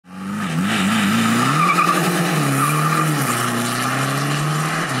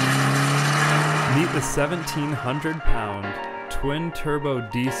The 1,700-pound twin-turbo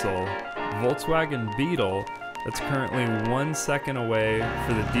diesel Volkswagen Beetle that's currently 1 second away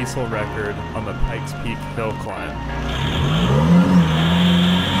for the diesel record on the Pikes Peak hill climb.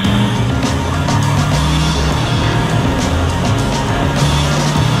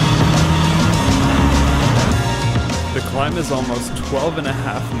 The climb is almost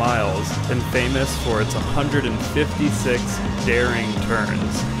 12.5 miles and famous for its 156 daring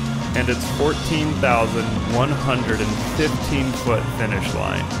turns and its 14,115-foot finish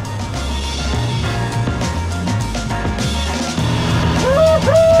line.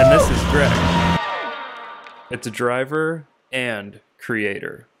 And this is Greg. It's a driver and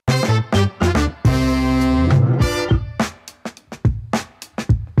creator.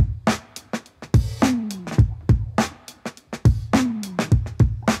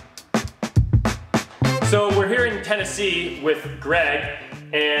 So we're here in Tennessee with Greg,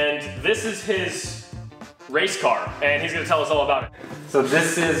 and this is his race car, and he's going to tell us all about it. So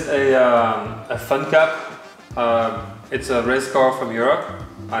this is a Fun Cup. It's a race car from Europe.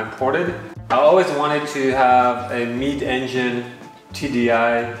 I imported. I always wanted to have a mid-engine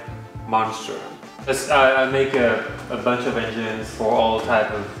TDI monster. I make a bunch of engines for all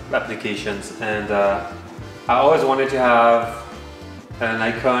type of applications, and I always wanted to have an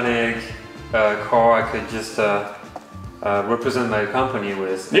iconic car I could just represent my company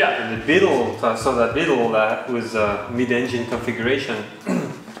with. Yeah. And the Beetle, so I saw that Beetle that was a mid-engine configuration,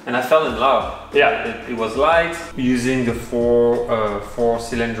 and I fell in love. Yeah. It was light, using the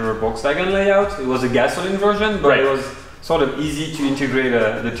four-cylinder Volkswagen layout. It was a gasoline version, but it was sort of easy to integrate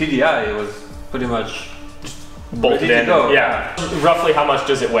the TDI. It was pretty much bolted in. Go. Yeah. Roughly how much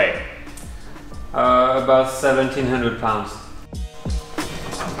does it weigh? About 1,700 pounds.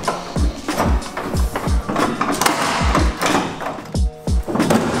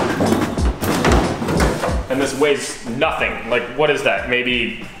 And this weighs nothing. Like, what is that?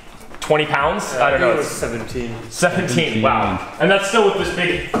 Maybe 20 pounds? I don't know. It was 17. 17, wow. And that's still with this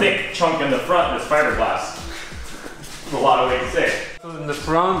big, thick chunk in the front, this fiberglass. A lot of weight to say. So in the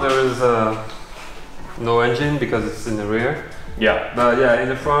front there is no engine because it's in the rear. Yeah. But yeah, in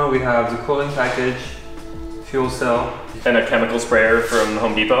the front we have the cooling package, fuel cell. And a chemical sprayer from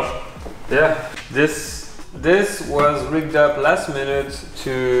Home Depot. Yeah. This was rigged up last minute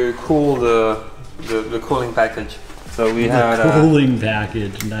to cool the cooling package. So we had a cooling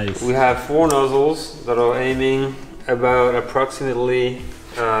package, nice. We have 4 nozzles that are aiming about approximately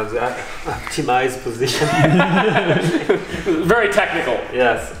the optimized position. Very technical.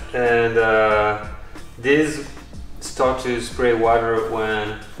 Yes, and these start to spray water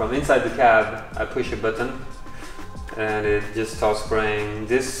when from inside the cab I push a button and it just starts spraying.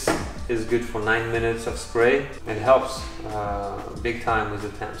 This is good for 9 minutes of spray and helps big time with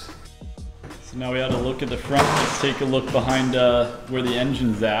the temps. So now we had a look at the front. Let's take a look behind where the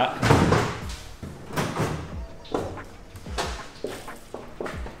engine's at.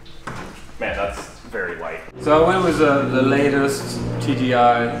 Man, that's very light. So I went with the latest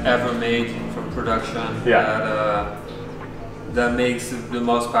TDI ever made from production. Yeah. That makes the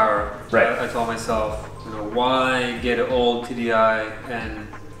most power. Right. I told myself, you know, why get an old TDI and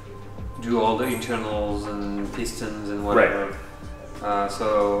do all the internals and pistons and whatever. Right.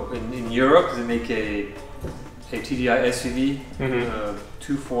 So in Europe they make a TDI SUV,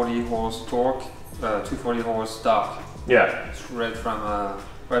 240 horse torque, 240 horse stock. Yeah. It's right from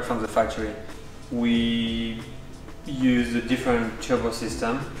the factory. We use a different turbo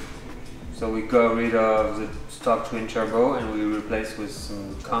system. So we got rid of the stock twin turbo and we replaced with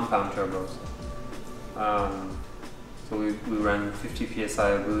some compound turbos. So we ran 50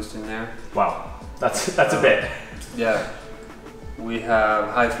 psi boost in there. Wow, that's a bit. Yeah. We have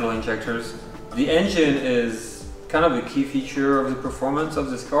high flow injectors. The engine is kind of a key feature of the performance of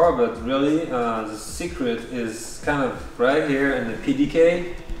this car, but really the secret is kind of right here in the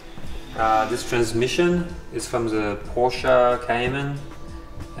PDK. This transmission is from the Porsche Cayman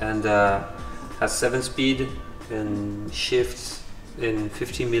and has 7-speed and shifts in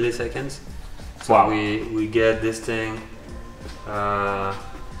 50 milliseconds. So wow. we get this thing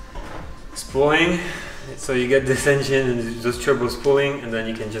spooling. So you get this engine and those turbos spooling, and then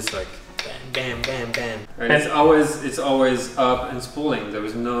you can just like bam, bam, bam, bam. And it's always up and spooling. There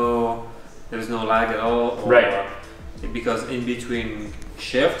is no lag at all. Right. Because in between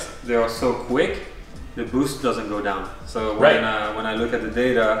shifts, they are so quick, the boost doesn't go down. So when I look at the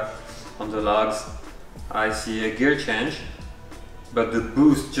data on the logs, I see a gear change, but the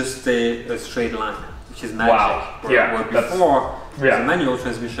boost just stay a straight line, which is magic. Wow. Where before, with a manual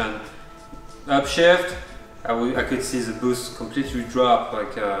transmission, upshift, I could see the boost completely drop,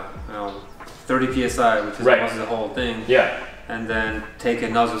 like 30 30 psi, which is Right. almost the whole thing. Yeah. And then take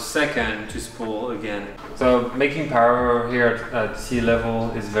another second to spool again. So making power here at sea level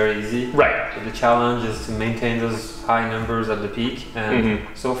is very easy. Right. But the challenge is to maintain those high numbers at the peak. And Mhm.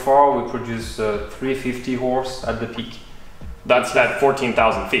 so far we produce 350 horse at the peak. That's at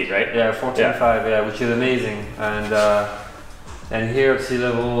 14,000 feet, right? Yeah, 14.5, yeah, which is amazing. And here at sea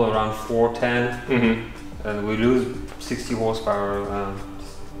level around 410, Mm-hmm. and we lose 60 horsepower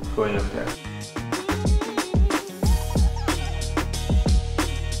going up there.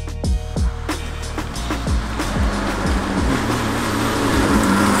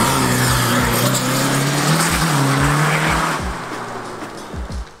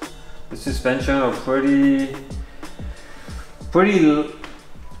 The suspension are pretty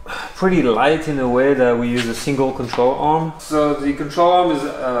light in a way that we use a single control arm. So the control arm is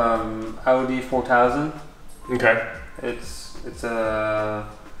Audi 4000. Okay. It's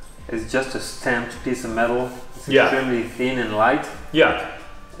just a stamped piece of metal. It's Yeah. extremely thin and light. Yeah.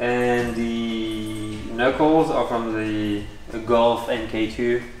 And the knuckles are from the Golf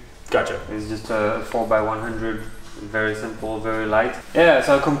NK2. Gotcha. It's just a 4x100, very simple, very light. Yeah,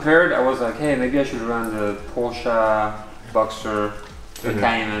 so I compared, I was like, hey, maybe I should run the Porsche Boxer, the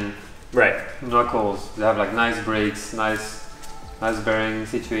Cayman Right. knuckles. They have like nice brakes, nice bearing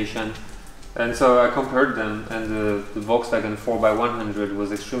situation. And so I compared them, and the Volkswagen 4x100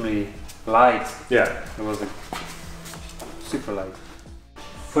 was extremely light. Yeah. It was like super light.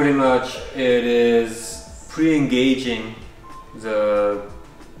 Pretty much it is pre-engaging so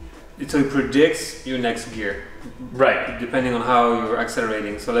it predicts your next gear Right. depending on how you're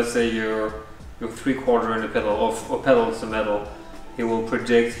accelerating. So let's say you're 3/4 in the pedal or pedal to metal, it will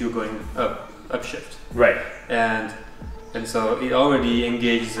predict you're going upshift. Right. And so it already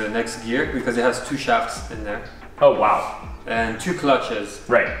engages the next gear because it has 2 shafts in there Oh wow. and 2 clutches.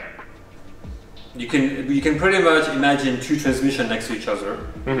 Right. You can pretty much imagine 2 transmissions next to each other,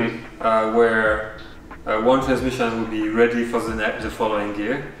 Mm-hmm. where one transmission will be ready for the following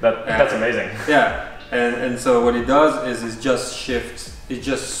gear. That's amazing. Yeah, and so what it does is it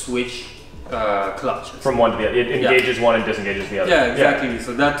just switch clutches. From one to the other. It engages one and disengages the other. Yeah, exactly.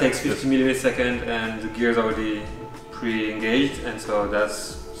 So that takes 50 milliseconds, and the gear is already pre-engaged, and so that's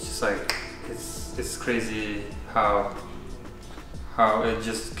just like it's crazy how it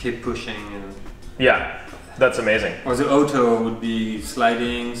just keep pushing. And Yeah. That's amazing. or the auto would be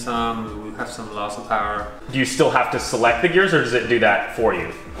sliding some, would have some loss of power. Do you still have to select the gears, or does it do that for you?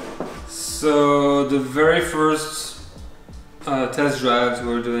 So the very first test drives we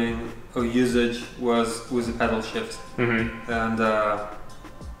were doing or usage was with the pedal shift, Mm-hmm. and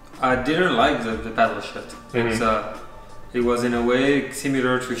I didn't like the pedal shift. It was in a way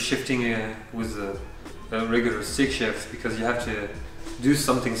similar to shifting with a regular stick shift, because you have to do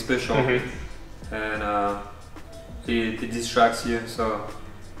something special, and it distracts you. So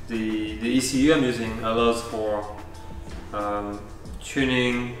the ECU I'm using allows for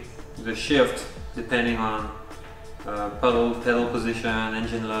tuning the shift depending on pedal position,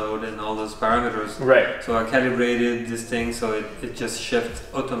 engine load, and all those parameters. Right. So I calibrated this thing so it just shifts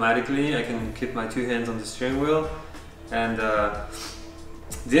automatically. I can keep my 2 hands on the steering wheel, and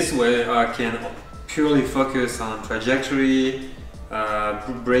this way I can purely focus on trajectory,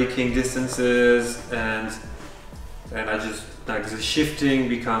 braking distances, and I just like the shifting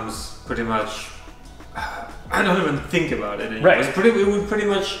becomes pretty much I don't even think about it anymore. Right. It would pretty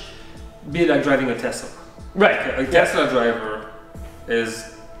much be like driving a Tesla. Right. A Tesla driver is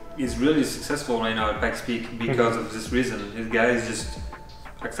really successful right now at Pike's Peak because of this reason. This guy is just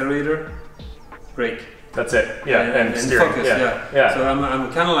accelerator, brake. That's it. Yeah. And steering. focus. Yeah. So I'm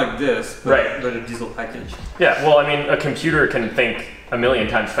kind of like this, but, Right. but a diesel package. Yeah. Well, I mean, a computer can think a million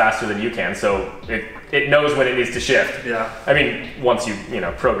times faster than you can, so it knows when it needs to shift. Yeah. I mean, once you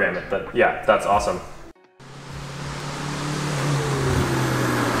program it, but yeah, that's awesome.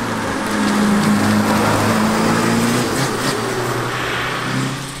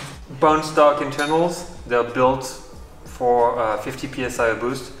 Bone stock internals, they're built for 50 psi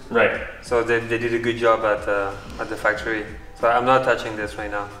boost. Right. So they did a good job at the factory. So I'm not touching this right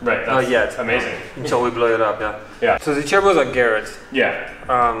now. Right. Not yet. Amazing. Until we blow it up, yeah. Yeah. So the turbos are Garrett. Yeah.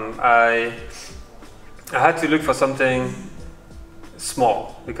 I had to look for something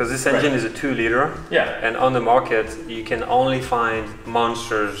small because this engine is a 2-liter. Yeah. And on the market you can only find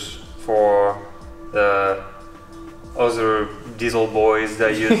monsters for the other diesel boys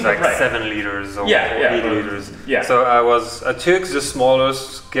that use like Right. 7 liters or 8 liters. Yeah. So I took the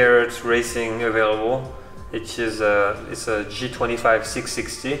smallest Garrett racing available, which is it's a G25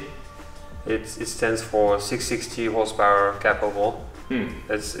 660, It stands for 660 horsepower capable.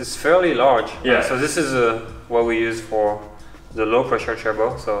 It's fairly large. Yeah. So this is what we use for the low pressure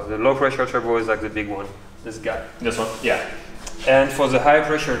turbo. So the low pressure turbo is like the big one. This guy. This one? Yeah. And for the high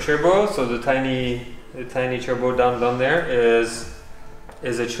pressure turbo, so the tiny turbo down there is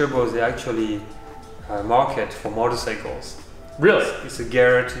a turbo they actually market for motorcycles. Really? It's a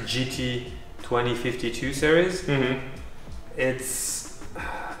Garrett GT 2052 series.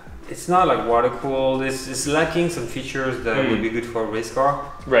 It's not like water cooled. It's lacking some features that would be good for a race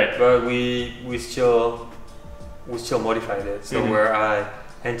car. Right. But we still modified it. So where I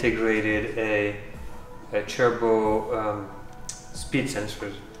integrated a turbo speed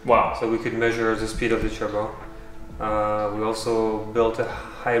sensors. Wow. So we could measure the speed of the turbo. We also built a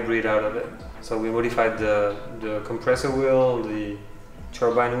hybrid out of it. So we modified the compressor wheel, the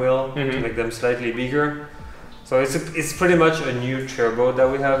turbine wheel to make them slightly bigger. So it's pretty much a new turbo that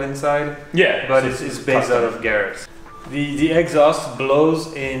we have inside. Yeah. But so it's based out of Garrett. The exhaust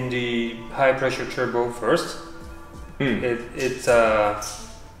blows in the high pressure turbo first. It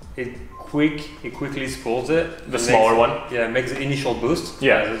quickly spools it. The smaller one? Yeah, it makes the initial boost.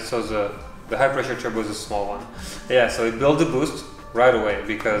 Yeah. So the high pressure turbo is a small one. Yeah, so it built the boost right away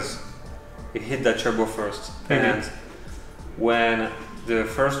because it hit that turbo first. And when the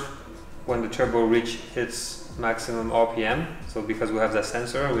turbo reached its maximum RPM, so because we have that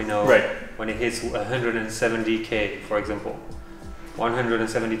sensor, we know when it hits 170k, for example,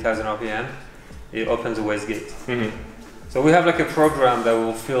 170,000 RPM, it opens the wastegate. So we have like a program that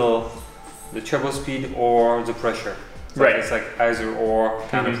will fill the turbo speed or the pressure. So it's like either or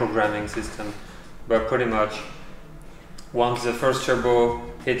kind of programming system. But pretty much once the first turbo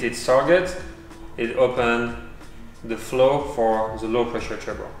hit its target, it opened the flow for the low pressure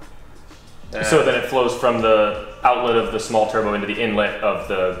turbo. So then it flows from the outlet of the small turbo into the inlet of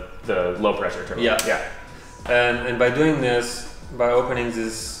the low pressure turbo. Yeah. Yeah. And by doing this, by opening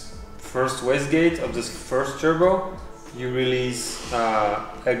this first wastegate of this first turbo, you release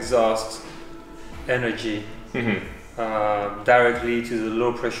exhaust energy directly to the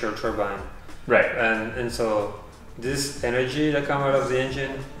low pressure turbine. Right. And so this energy that comes out of the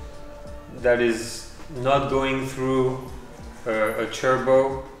engine that is not going through a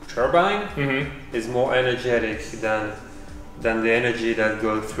turbo turbine is more energetic than the energy that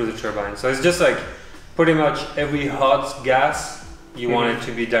goes through the turbine. So it's just like pretty much every hot gas you want it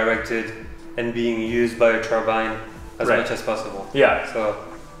to be directed and being used by a turbine as much as possible. Yeah. So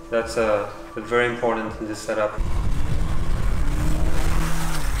that's very important in this setup.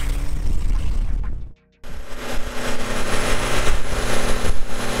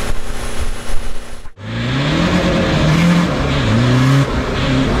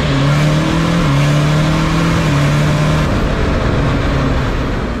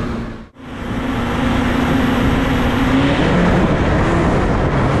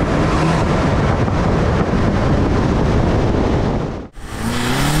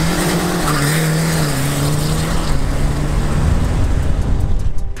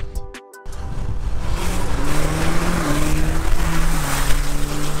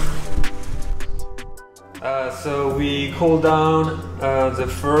 So we cool down the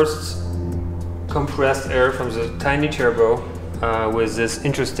first compressed air from the tiny turbo with this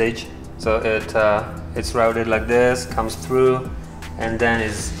interstage. So it's routed like this, comes through, and then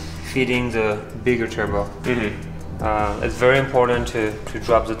is feeding the bigger turbo. It's very important to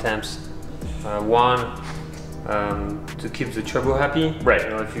drop the temps. One, to keep the turbo happy. Right. You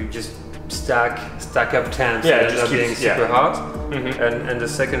know, if you just stack up temps, it it ends just up being keeps- super hot. And the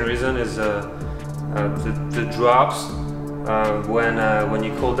second reason is the drops. When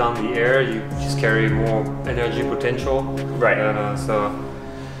you cool down the air, you just carry more energy potential. Right.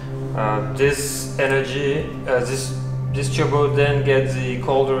 This energy, this turbo then gets the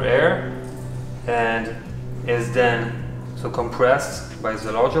colder air and is then compressed by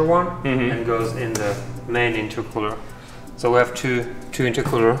the larger one and goes in the main intercooler. So we have two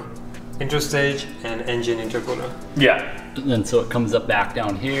intercooler, interstage and engine intercooler. Yeah. And so it comes up back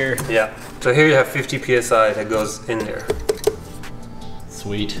down here. Yeah. So here you have 50 psi that goes in there.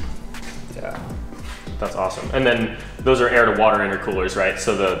 Sweet. Yeah. That's awesome. And then those are air to water intercoolers, right?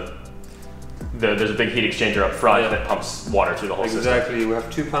 So there's a big heat exchanger up front that pumps water through the whole system. Exactly. We have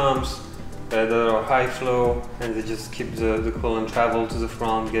two pumps that are high flow and they just keep the coolant travel to the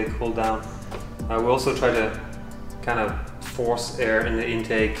front, get cooled down. We also try to kind of force air in the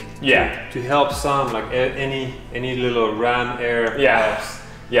intake to help some, like any little ram air helps.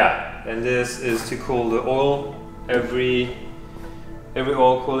 Yeah. And this is to cool the oil. Every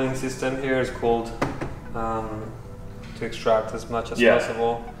oil cooling system here is cooled to extract as much as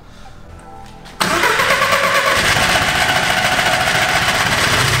possible.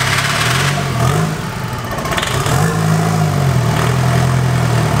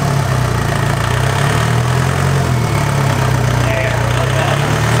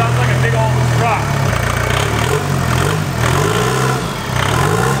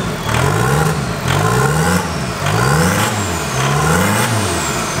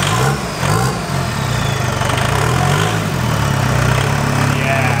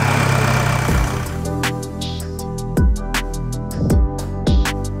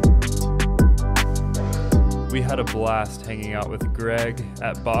 blast hanging out with Greg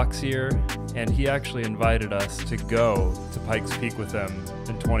at Boxier, and he actually invited us to go to Pikes Peak with him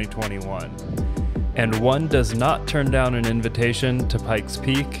in 2021. And one does not turn down an invitation to Pikes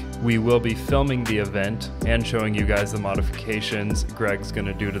Peak. We will be filming the event and showing you guys the modifications Greg's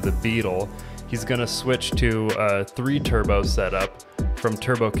gonna do to the Beetle. He's gonna switch to a 3-turbo setup from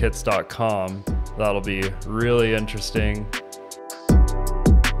turbokits.com. That'll be really interesting.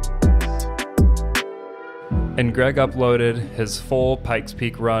 And Greg uploaded his full Pikes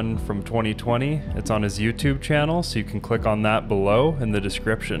Peak run from 2020. It's on his YouTube channel, so you can click on that below in the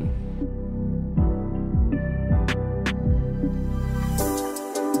description.